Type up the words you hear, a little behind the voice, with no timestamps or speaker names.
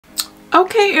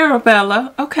Okay,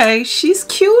 Arabella. Okay, she's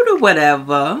cute or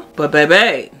whatever. But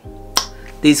baby,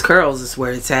 these curls is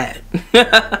where it's at.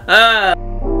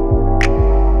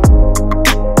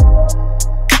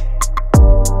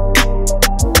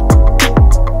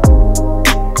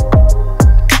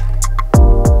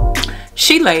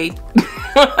 She laid.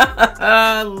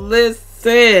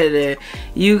 Listen,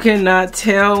 you cannot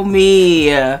tell me.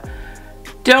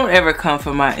 Don't ever come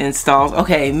for my installs.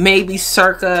 Okay, maybe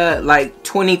circa like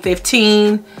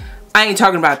 2015. I ain't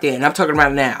talking about then. I'm talking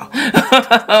about now.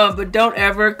 But don't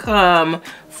ever come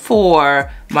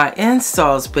for my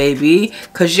installs, baby.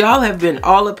 Because y'all have been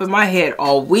all up in my head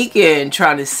all weekend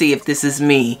trying to see if this is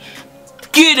me.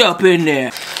 Get up in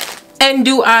there. And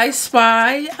do I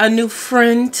spy a new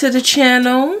friend to the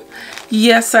channel?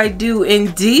 Yes, I do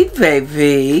indeed,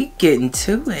 baby. Get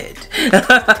into it.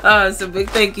 So big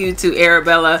thank you to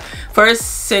Arabella for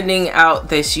sending out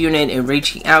this unit and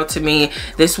reaching out to me.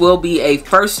 This will be a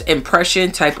first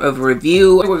impression type of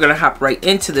review. We're gonna hop right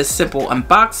into this simple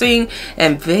unboxing.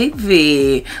 And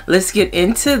baby, let's get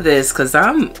into this because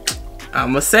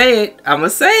I'ma say it. I'm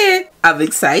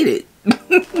excited.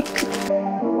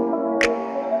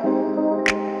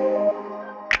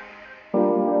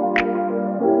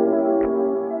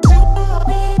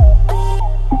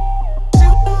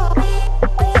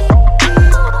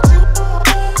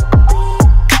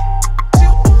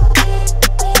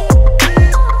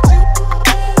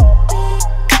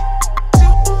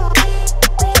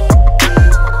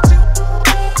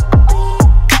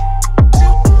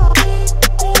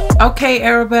 Okay,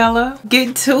 Arabella,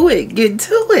 get to it, get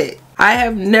to it. I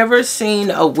have never seen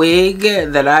a wig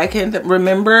that I can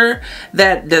remember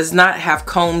that does not have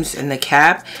combs in the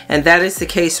cap, and that is the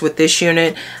case with this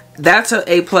unit. That's an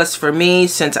A+ for me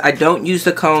since I don't use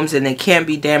the combs and they can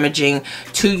be damaging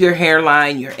to your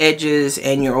hairline, your edges,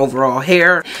 and your overall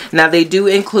hair. Now they do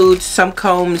include some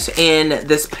combs in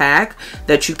this pack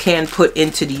that you can put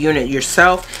into the unit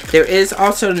yourself. There is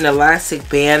also an elastic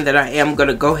band that I am going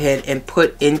to go ahead and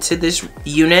put into this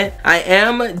unit. I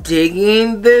am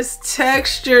digging this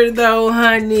texture though,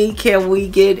 honey. Can we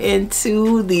get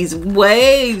into these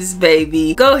waves,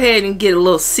 baby? Go ahead and get a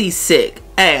little seasick.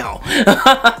 Ow.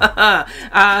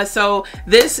 So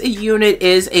this unit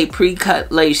is a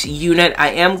pre-cut lace unit. I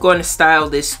am going to style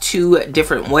this two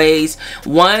different ways.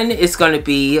 One is going to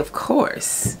be, of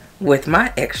course, with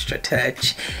my extra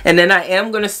touch, and then I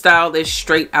am going to style this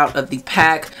straight out of the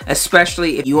pack,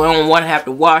 especially if you don't want to have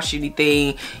to wash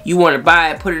anything. You want to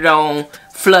buy it, put it on,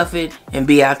 fluff it, and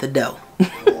be out the door.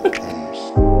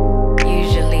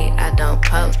 Usually I don't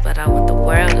post, but I want the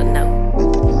world to know.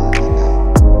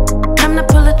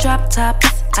 Pull the drop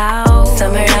tops out.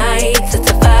 Summer nights,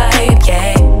 it's a vibe,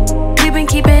 yeah. We've been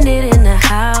keeping it in the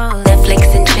house.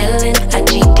 Netflix and chillin', I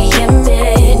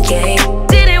GDM'in', yeah.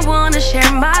 Didn't wanna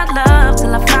share my love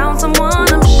till I found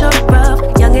someone I'm sure of.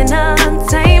 Young and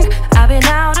untamed, I've been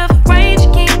out of range,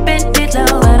 keeping it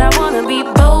low. But I wanna be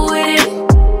bold with it.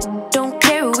 Don't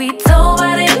care who we told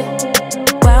about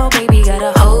it. Well, baby, got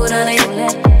a hold on it.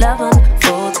 Let love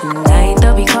unfold tonight.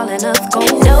 They'll be calling us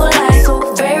gold. No lies,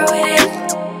 so fair with it.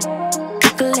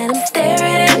 Let him stare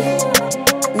at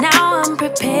it. Now I'm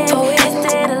prepared.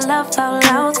 Instead of love out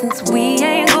loud since we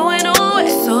ain't going nowhere.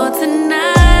 So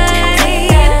tonight,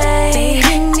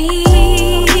 baby,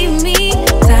 need me.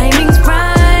 Timing's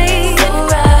right, so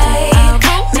right. Our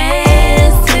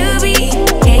romance to be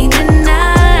can't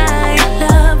deny.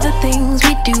 Love the things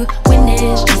we do when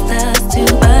it's just us two.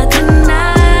 But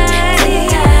tonight,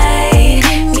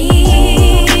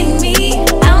 need me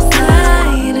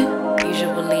outside.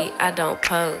 Usually I don't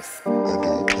post.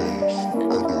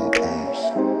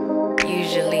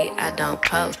 Usually I don't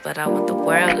post, but I want the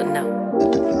world to know.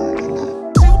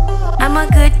 I'm a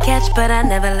good catch, but I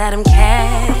never let him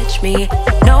catch me.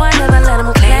 No, I never let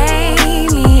him claim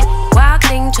me. Wild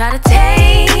thing try to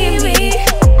tame me,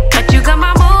 but you got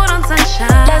my mood on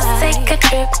sunshine. Let's take a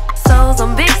trip, souls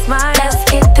on big smile. Let's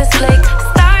hit this lake,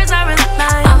 stars are in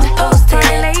line. I'm posted,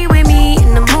 lay with me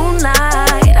in the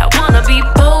moonlight. I wanna be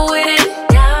bold with it.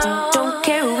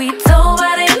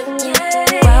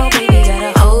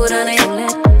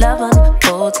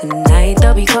 Tonight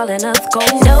they'll be calling us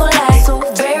gold. No lies, so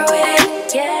fair with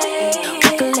it. Yeah,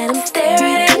 we can let them stare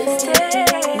at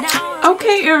it.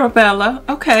 Okay, Arabella.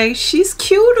 Okay, she's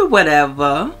cute or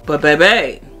whatever. But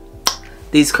baby,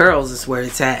 these curls is where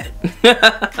it's at.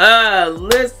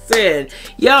 Listen,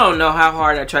 y'all don't know how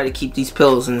hard I try to keep these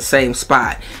pillows in the same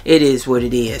spot. It is what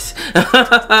it is.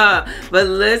 But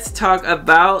let's talk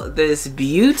about this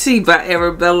beauty by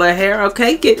Arabella hair.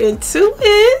 Okay, get into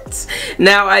it.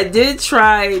 Now, I did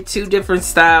try 2 different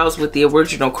styles with the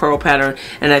original curl pattern,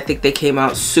 and I think they came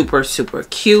out super, super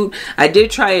cute. I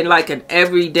did try it like an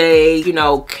everyday, you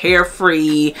know,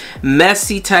 carefree,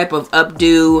 messy type of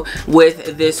updo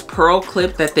with this pearl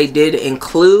clip that they did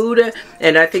include,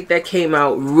 and I think that came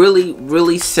out really,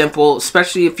 really simple,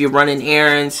 especially if you're running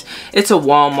errands. It's a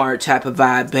Walmart type of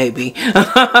vibe, baby.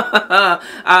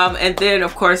 And then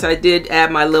of course I did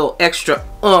add my little extra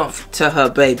oomph to her,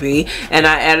 baby, and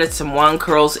I added some wand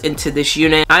curls into this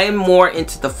unit. I am more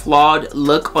into the flawed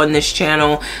look on this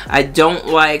channel. I don't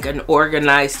like an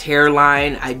organized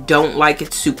hairline. I don't like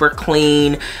it super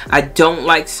clean. I don't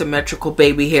like symmetrical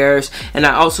baby hairs, and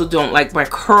I also don't like my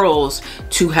curls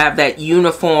to have that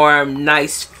uniform,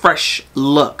 nice, fresh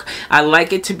look. I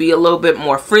like it to be a little bit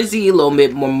more frizzy, a little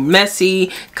bit more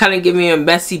messy, kind of give me a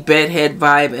messy bedhead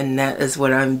vibe, and that is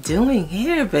what I'm doing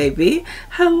here, baby.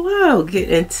 Hello,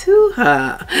 get into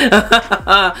her.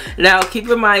 Now, keep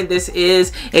in mind, this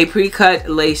is a pre-cut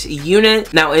lace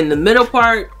unit. Now, in the middle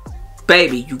part,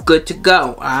 baby, you good to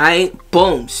go. Alright,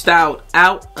 boom, styled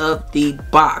out of the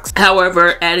box.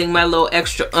 However, adding my little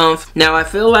extra oomph. Now, I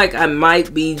feel like I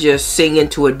might be just singing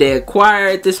to a dead choir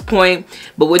at this point,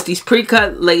 but with these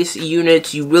pre-cut lace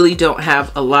units, you really don't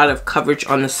have a lot of coverage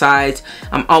on the sides.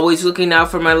 I'm always looking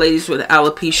out for my ladies with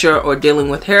alopecia or dealing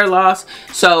with hair loss,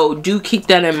 so do keep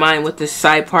that in mind with this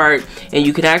side part. And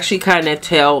you can actually kind of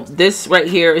tell this right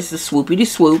here is the swoopity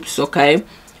swoops. Okay,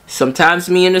 sometimes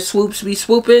me and the swoops be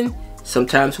swooping,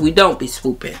 sometimes we don't be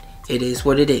swooping. It is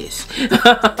what it is.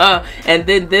 And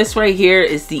then this right here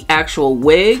is the actual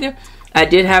wig. I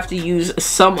did have to use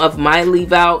some of my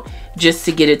leave out just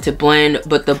to get it to blend,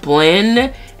 but the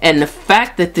blend and the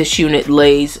fact that this unit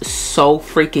lays so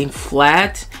freaking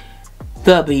flat,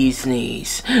 the bee's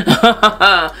knees.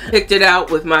 Picked it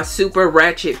out with my super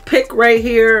ratchet pick right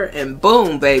here, and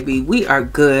boom, baby, we are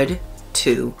good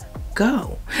to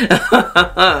go.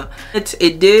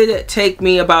 It did take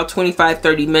me about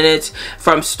 25-30 minutes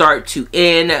from start to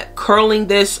end curling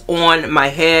this on my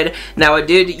head. Now, I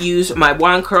did use my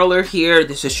wand curler here.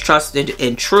 This is Trusted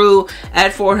and True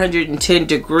at 410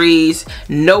 degrees.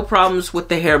 No problems with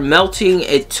the hair melting.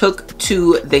 It took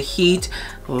to the heat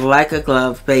like a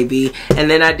glove, baby. And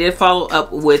then I did follow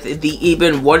up with the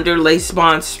Even Wonder Lace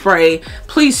Bond spray.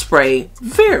 Please spray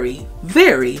very,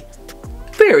 very,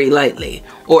 very lightly,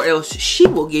 or else she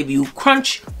will give you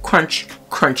crunch, crunch,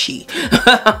 crunchy.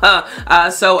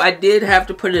 So I did have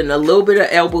to put in a little bit of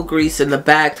elbow grease in the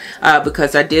back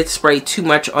because I did spray too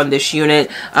much on this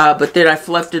unit, but then I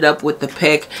fluffed it up with the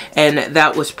pick, and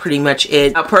that was pretty much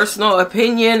it. A personal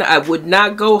opinion, I would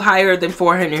not go higher than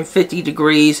 450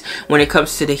 degrees when it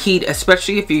comes to the heat,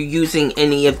 especially if you're using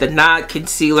any of the knot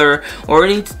concealer or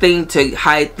anything to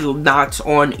hide the knots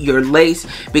on your lace,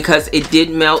 because it did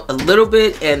melt a little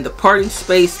bit and the parting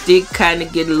space did kind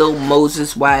of get a little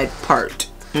Moses wide part.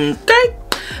 Okay.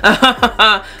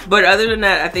 But other than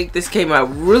that, I think this came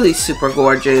out really super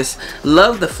gorgeous.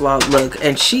 Love the flawed look,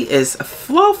 and she is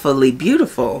flawfully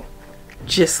beautiful,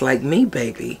 just like me,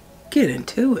 baby. Get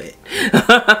into it.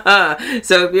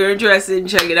 So if you're interested in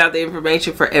checking out the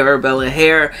information for Arabella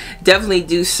hair, definitely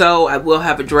do so. I will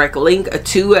have a direct link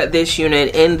to this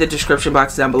unit in the description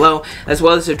box down below, as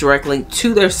well as a direct link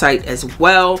to their site as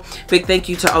well. Big thank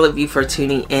you to all of you for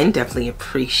tuning in. Definitely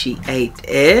appreciate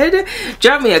it.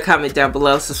 Drop me a comment down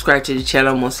below, subscribe to the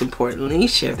channel, most importantly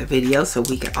share the video so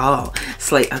we can all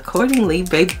slay accordingly,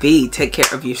 baby. Take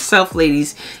care of yourself,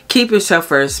 ladies. Keep yourself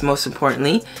first. Most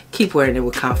importantly, keep wearing it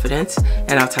with confidence,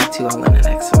 and I'll talk to you all in the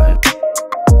next one.